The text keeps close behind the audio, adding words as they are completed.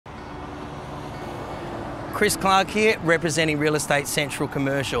Chris Clark here, representing Real Estate Central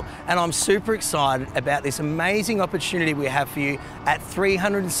Commercial, and I'm super excited about this amazing opportunity we have for you at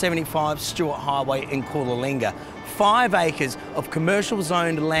 375 Stuart Highway in Coolalinga. 5 acres of commercial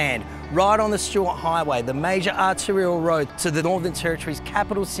zoned land right on the Stuart Highway, the major arterial road to the Northern Territory's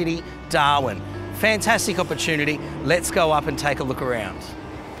capital city, Darwin. Fantastic opportunity. Let's go up and take a look around.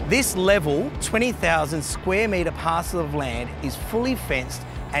 This level, 20,000 square metre parcel of land is fully fenced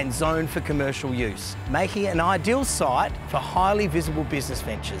and zoned for commercial use, making it an ideal site for highly visible business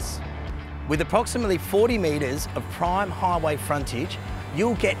ventures. With approximately 40 metres of prime highway frontage,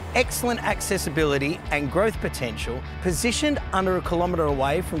 you'll get excellent accessibility and growth potential, positioned under 1 kilometre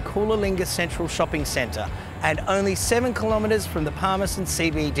away from Coolalinga Central Shopping Centre and only 7 kilometres from the Palmerston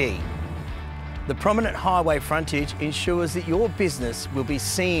CBD. The prominent highway frontage ensures that your business will be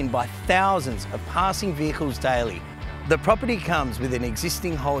seen by thousands of passing vehicles daily. The property comes with an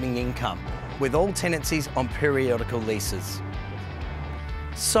existing holding income, with all tenancies on periodical leases.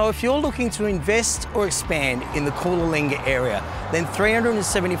 So if you're looking to invest or expand in the Coolalinga area, then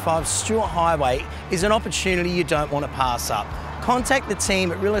 375 Stuart Highway is an opportunity you don't want to pass up. Contact the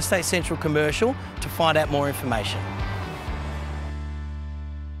team at Real Estate Central Commercial to find out more information.